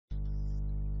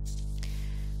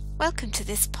Welcome to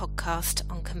this podcast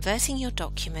on converting your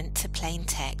document to plain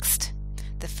text,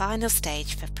 the final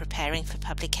stage for preparing for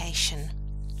publication.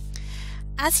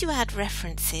 As you add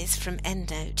references from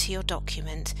EndNote to your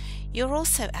document, you're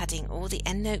also adding all the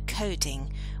EndNote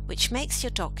coding, which makes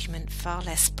your document far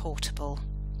less portable.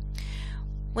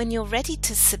 When you're ready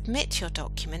to submit your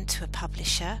document to a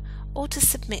publisher or to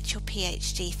submit your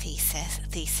PhD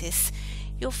thesis,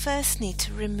 you'll first need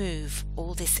to remove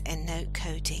all this EndNote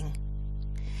coding.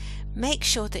 Make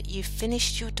sure that you've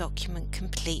finished your document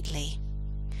completely.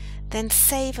 Then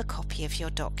save a copy of your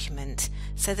document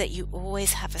so that you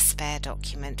always have a spare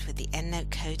document with the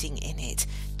EndNote coding in it,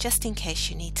 just in case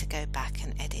you need to go back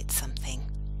and edit something.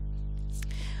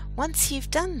 Once you've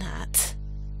done that,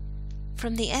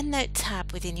 from the EndNote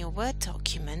tab within your Word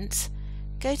document,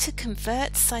 go to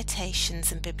Convert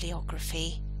Citations and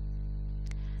Bibliography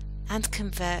and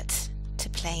Convert to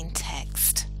Plain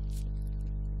Text.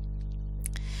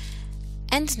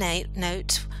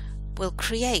 EndNote will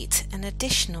create an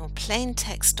additional plain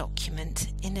text document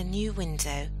in a new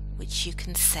window which you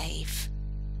can save.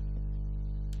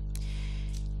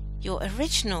 Your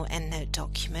original EndNote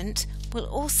document will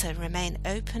also remain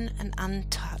open and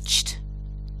untouched.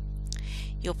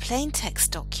 Your plain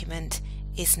text document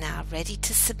is now ready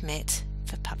to submit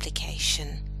for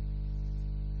publication.